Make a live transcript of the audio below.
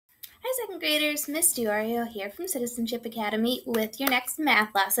Hi, second graders. Miss Diorio here from Citizenship Academy with your next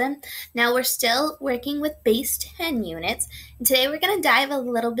math lesson. Now we're still working with base 10 units, and today we're going to dive a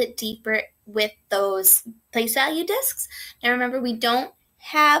little bit deeper with those place value discs. Now remember, we don't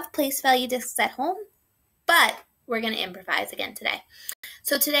have place value discs at home, but we're going to improvise again today.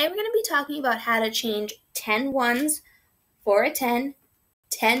 So today we're going to be talking about how to change 10 ones for a 10,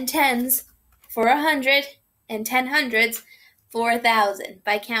 10 tens for 100, and 10 hundreds for 1,000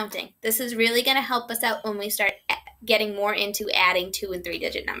 by counting. This is really going to help us out when we start getting more into adding 2- and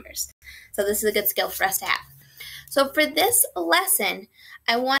 3-digit numbers. So this is a good skill for us to have. So for this lesson,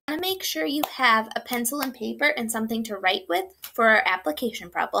 I want to make sure you have a pencil and paper and something to write with for our application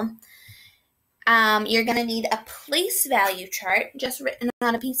problem. You're going to need a place value chart, just written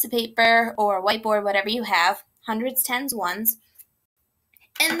on a piece of paper or whiteboard, whatever you have, hundreds, tens, ones.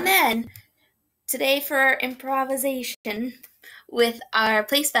 And then today for our improvisation with our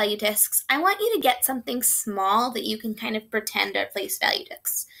place value discs, I want you to get something small that you can kind of pretend are place value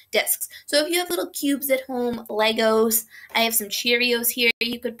discs. So if you have little cubes at home, Legos, I have some Cheerios here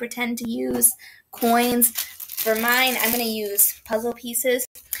you could pretend to use, coins. For mine, I'm going to use puzzle pieces.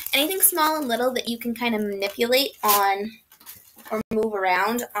 Anything small and little that you can kind of manipulate on or move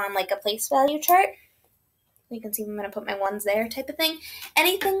around on like a place value chart. You can see I'm going to put my ones there type of thing.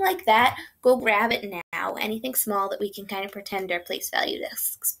 Anything like that, go grab it now. Anything small that we can kind of pretend are place value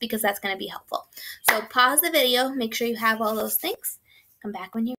discs, because that's going to be helpful. So pause the video, make sure you have all those things. Come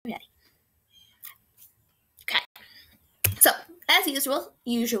back when you're ready. Okay. So as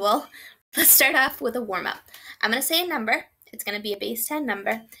usual, let's start off with a warm-up. I'm going to say a number. It's going to be a base 10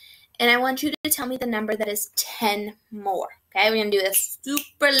 number. And I want you to tell me the number that is 10 more. Okay, we're going to do this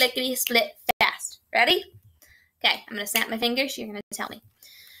super lickety-split fast. Ready? Okay, I'm going to snap my fingers. You're going to tell me.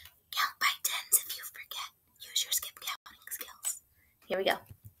 Count by tens if you forget. Use your skip counting skills. Here we go.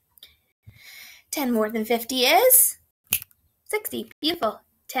 10 more than 50 is 60. Beautiful.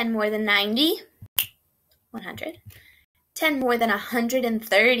 10 more than 90, 100. 10 more than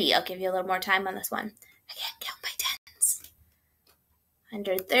 130. I'll give you a little more time on this one. Again, count by tens.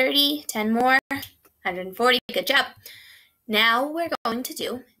 130, 10 more, 140. Good job. Now we're going to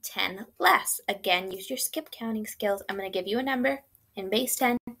do 10 less. Again, use your skip counting skills. I'm going to give you a number in base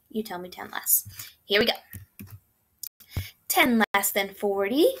 10. You tell me 10 less. Here we go. 10 less than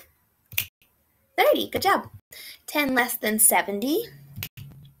 40. 30. Good job. 10 less than 70.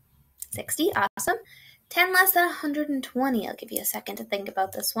 60. Awesome. 10 less than 120. I'll give you a second to think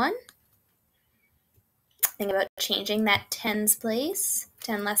about this one. Think about changing that tens place.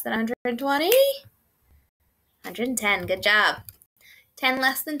 10 less than 120. 110. Good job. 10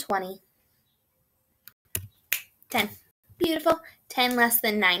 less than 20. 10. Beautiful. 10 less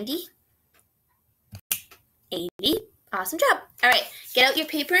than 90. 80. Awesome job. All right. Get out your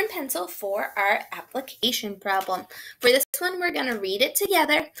paper and pencil for our application problem. For this one, we're going to read it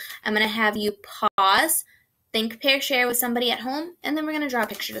together. I'm going to have you pause, think, pair, share with somebody at home, and then we're going to draw a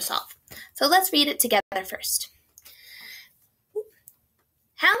picture to solve. So let's read it together first.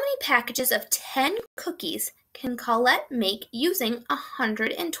 How many packages of 10 cookies can Colette make using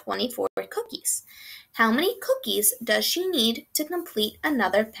 124 cookies? How many cookies does she need to complete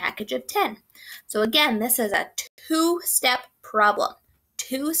another package of 10? So again, this is a two-step problem,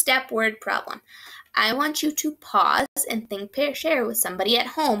 two-step word problem. I want you to pause and think, pair, share with somebody at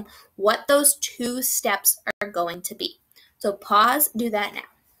home what those 2 steps are going to be. So pause, do that now.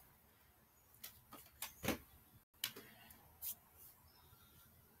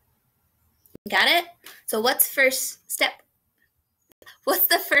 Got it? So what's first step? What's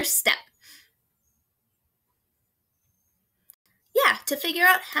the first step? Yeah, to figure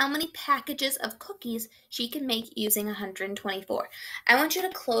out how many packages of cookies she can make using 124. I want you to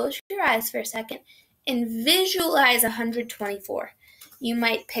close your eyes for a second and visualize 124. You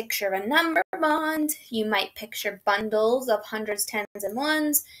might picture a number bond. You might picture bundles of hundreds, tens, and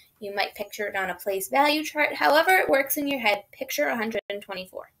ones. You might picture it on a place value chart. However it works in your head, picture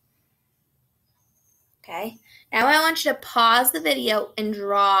 124. Okay, now I want you to pause the video and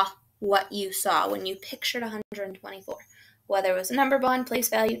draw what you saw when you pictured 124. Whether it was a number bond, place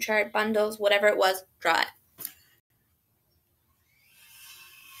value chart, bundles, whatever it was, draw it.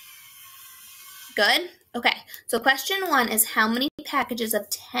 Good? Okay, so question 1 is how many packages of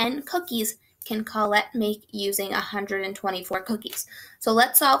 10 cookies can Colette make using 124 cookies? So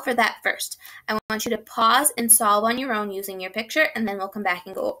let's solve for that first. I want you to pause and solve on your own using your picture, and then we'll come back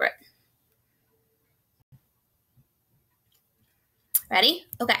and go over it. Ready?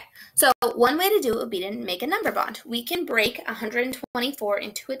 Okay, so one way to do it would be to make a number bond. We can break 124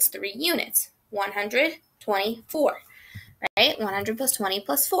 into its 3 units. 124. right? 100 plus 20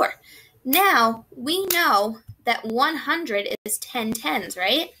 plus 4. Now, we know that 100 is 10 tens,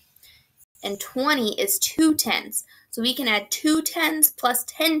 right? And 20 is 2 tens. So we can add 2 tens plus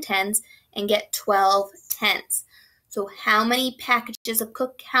 10 tens and get 12 tens. So how many packages of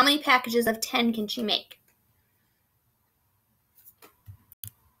 10 can she make?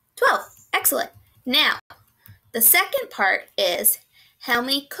 12. Excellent. Now, the second part is how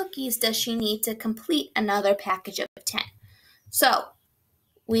many cookies does she need to complete another package of 10? So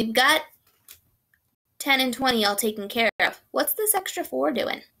we've got 10 and 20 all taken care of. What's this extra 4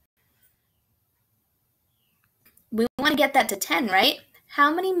 doing? We want to get that to 10, right?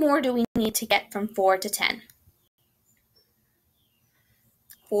 How many more do we need to get from 4 to 10?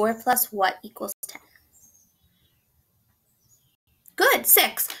 4 plus what equals 10? Good,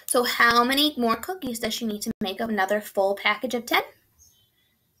 6. So how many more cookies does she need to make another full package of 10?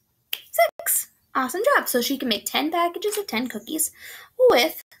 6. Awesome job. So she can make 10 packages of 10 cookies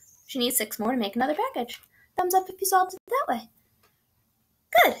she needs 6 more to make another package. Thumbs up if you solved it that way.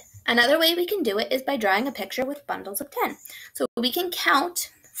 Good. Another way we can do it is by drawing a picture with bundles of 10. So we can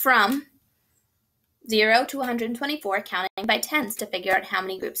count from 0 to 124, counting by tens to figure out how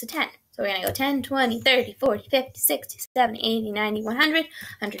many groups of 10. So we're going to go 10, 20, 30, 40, 50, 60, 70, 80, 90, 100,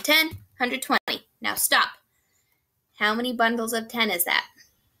 110, 120. Now stop. How many bundles of 10 is that?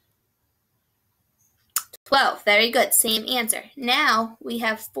 12. Very good. Same answer. Now we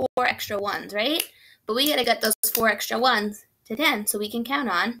have 4 extra ones, right? But we got to get those 4 extra ones to 10 so we can count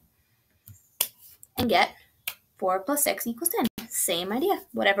on and get 4 plus 6 equals 10. Same idea.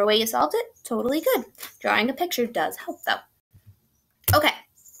 Whatever way you solved it, totally good. Drawing a picture does help though. Okay.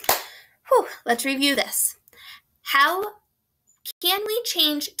 Let's review this. How can we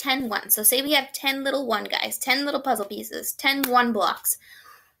change 10 ones? So say we have 10 little 1 guys, 10 little puzzle pieces, 10 1 blocks.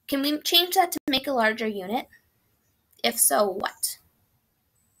 Can we change that to make a larger unit? If so, what?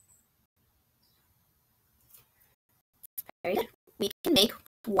 Very good. We can make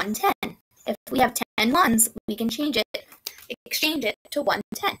 110. If we have 10 ones, we can exchange it to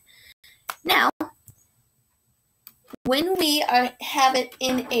 110. Now, when we have it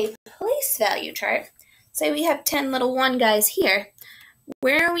in a place value chart, say we have 10 little 1 guys here,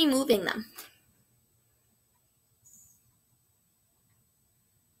 where are we moving them?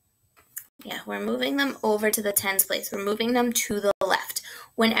 Yeah, we're moving them over to the tens place. We're moving them to the left.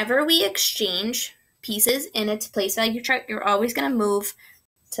 Whenever we exchange pieces in its place value chart, you're always going to move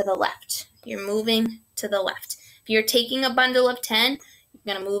to the left. You're moving to the left. If you're taking a bundle of 10,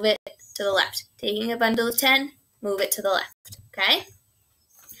 you're going to move it to the left. Taking a bundle of 10, move it to the left, okay?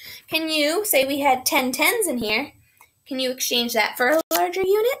 Can you, say we had 10 tens in here, can you exchange that for a larger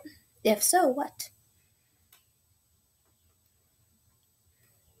unit? If so, what?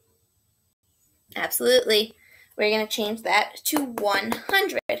 Absolutely. We're going to change that to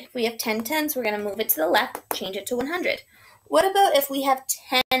 100. If we have 10 tens, we're going to move it to the left, change it to 100. What about if we have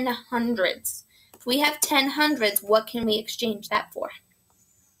 10 hundreds? If we have 10 hundreds, what can we exchange that for?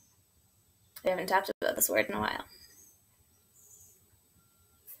 We haven't talked about this word in a while.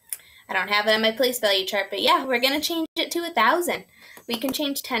 I don't have it on my place value chart, but yeah, we're going to change it to 1,000. We can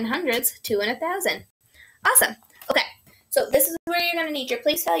change 10 hundreds to an 1,000. Awesome. Okay. So this is where you're going to need your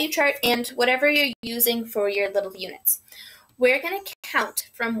place value chart and whatever you're using for your little units. We're going to count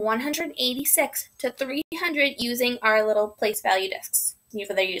from 186 to 300 using our little place value discs.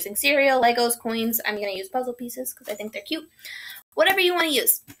 Either they're using cereal, Legos, coins. I'm going to use puzzle pieces because I think they're cute. Whatever you want to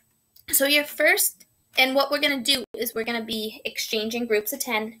use. So your first, and what we're going to do is we're going to be exchanging groups of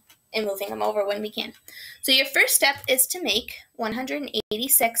 10 and moving them over when we can. So your first step is to make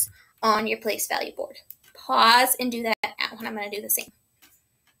 186 on your place value board. Pause and do that now, and I'm going to do the same.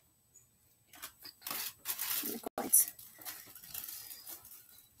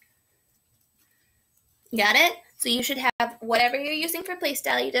 Got it? So you should have whatever you're using for place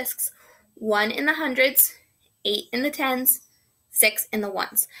value discs, 1 in the hundreds, 8 in the tens, 6 in the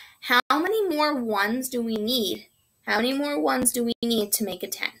ones. How many more ones do we need? How many more ones do we need to make a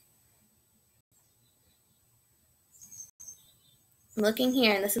 10? I'm looking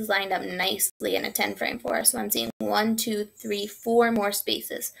here, and this is lined up nicely in a 10 frame for us. So I'm seeing 1, 2, 3, 4 more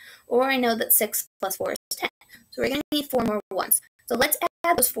spaces. Or I know that 6 plus 4 is 10. So we're going to need 4 more ones. So let's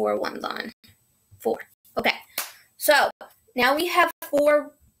add those 4 ones on. 4. Okay. So now we have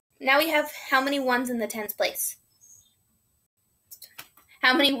 4. Now we have how many ones in the tens place?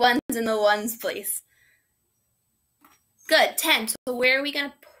 How many ones in the ones place? Good, 10. So where are we going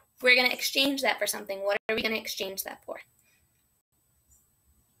to? We're going to exchange that for something. What are we going to exchange that for?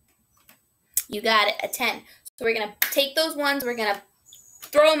 You got it, a 10. So we're going to take those ones, we're going to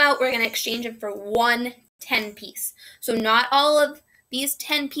throw them out, we're going to exchange them for 1 10 piece. So not all of these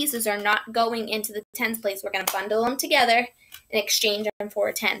 10 pieces are not going into the tens place. We're going to bundle them together and exchange them for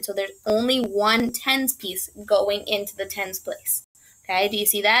a 10. So there's only one tens piece going into the tens place. Okay, do you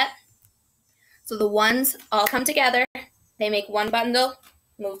see that? So the ones all come together. They make one bundle,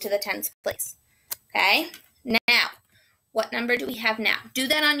 move to the tens place. Okay, now, what number do we have now? Do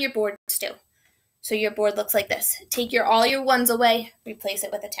that on your boards too. So your board looks like this. Take all your ones away, replace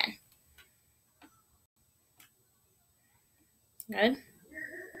it with a 10. Good.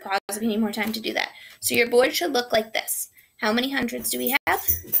 Pause if you need more time to do that. So your board should look like this. How many hundreds do we have?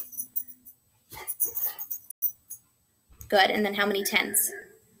 Good. And then how many tens?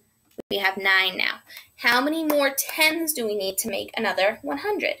 We have 9 now. How many more tens do we need to make another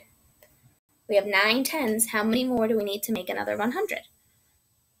 100? We have 9 tens. How many more do we need to make another 100?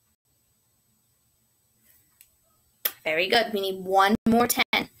 Very good. We need one more 10.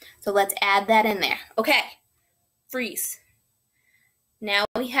 So let's add that in there. Okay. Freeze. Now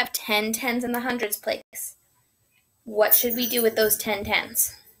we have 10 tens in the hundreds place. What should we do with those 10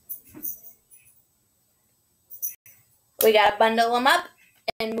 tens? We got to bundle them up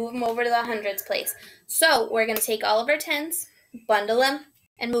and move them over to the hundreds place. So we're going to take all of our tens, bundle them,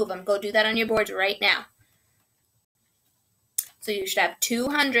 and move them. Go do that on your boards right now. So you should have 2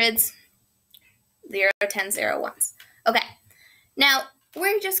 hundreds, 0 tens, 0 ones. Okay, now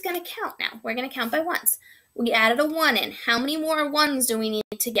we're just going to count now. We're going to count by ones. We added a 1 in. How many more ones do we need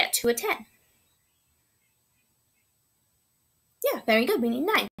to get to a 10? Yeah, very good. We need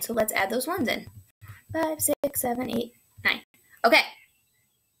 9. So let's add those ones in. 5, 6, 7, 8, 9. Okay,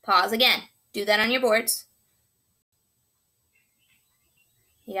 pause again. Do that on your boards.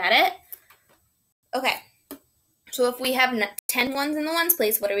 You got it? Okay, so if we have 10 ones in the ones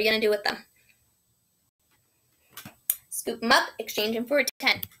place, what are we going to do with them? Scoop them up, exchange them for a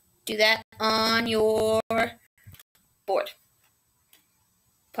 10. Do that on your board.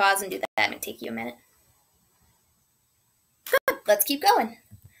 Pause and do that. It might take you a minute. Good. Let's keep going.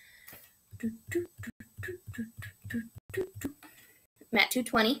 I'm at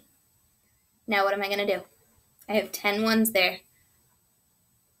 220. Now what am I going to do? I have 10 ones there.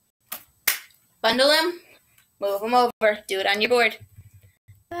 Bundle them, move them over. Do it on your board.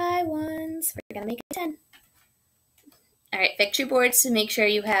 By ones. We're going to make it 10. All right, fix your boards to make sure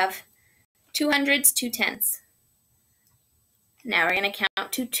you have 2 hundreds, 2 tens. Now we're going to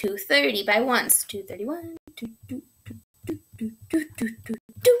count to 230 by ones. 231, 2, 2, 2, 2, 2, 2, 2, 2,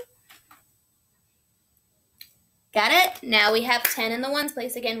 2. Got it? Now we have 10 in the ones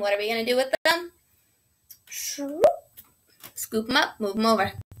place again. What are we going to do with them? Scoop them up, move them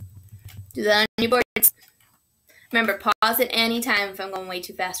over. Do that on your boards. Remember, pause at any time if I'm going way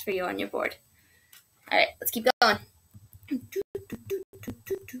too fast for you on your board. All right, let's keep going.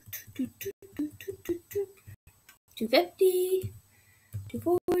 250,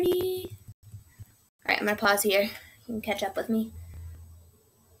 240. All right, I'm going to pause here. You can catch up with me.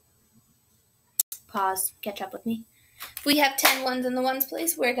 Pause, catch up with me. If we have 10 ones in the ones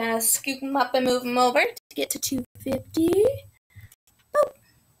place, we're going to scoop them up and move them over to get to 250. Oh.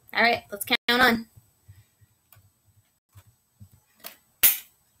 All right, let's count on.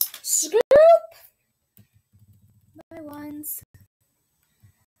 Scoop by ones.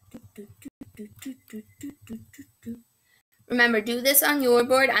 Remember, do this on your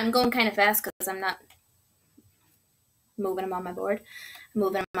board. I'm going kind of fast because I'm not moving them on my board. I'm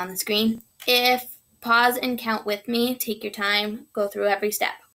moving them on the screen. Pause and count with me. Take your time. Go through every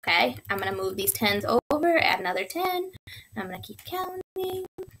step, okay? I'm going to move these 10s over, add another 10. I'm going to keep counting.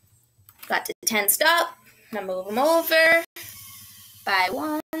 Got to 10, stop. I'm going to move them over. By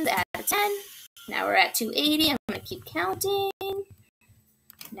ones, add a 10. Now we're at 280. I'm going to keep counting.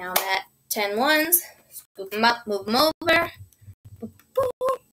 Now I'm at 10 ones. Scoop them up, move them over.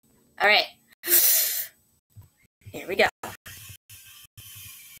 All right. Here we go.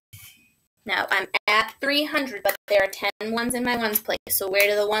 Now I'm at 300, but there are 10 ones in my ones place. So where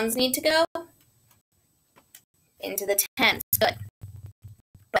do the ones need to go? Into the tens. Good.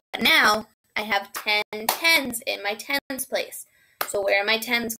 But now I have 10 tens in my tens place. So where are my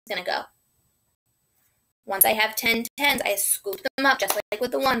tens going to go? Once I have 10 tens, I scoop them up just like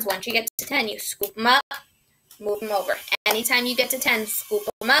with the ones. Once you get to 10, you scoop them up, move them over. Anytime you get to 10, scoop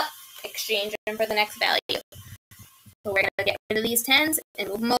them up, exchange them for the next value. So we're going to get rid of these 10s and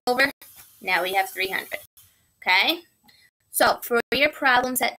move them over. Now we have 300. Okay? So for your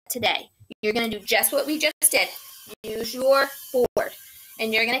problem set today, you're going to do just what we just did. Use your board.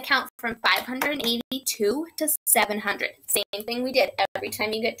 And you're going to count from 582 to 700. Same thing we did. Every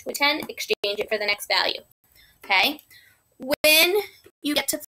time you get to a 10, exchange it for the next value. Okay? When you get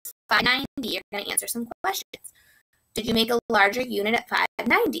to 590, you're going to answer some questions. Did you make a larger unit at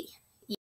 590?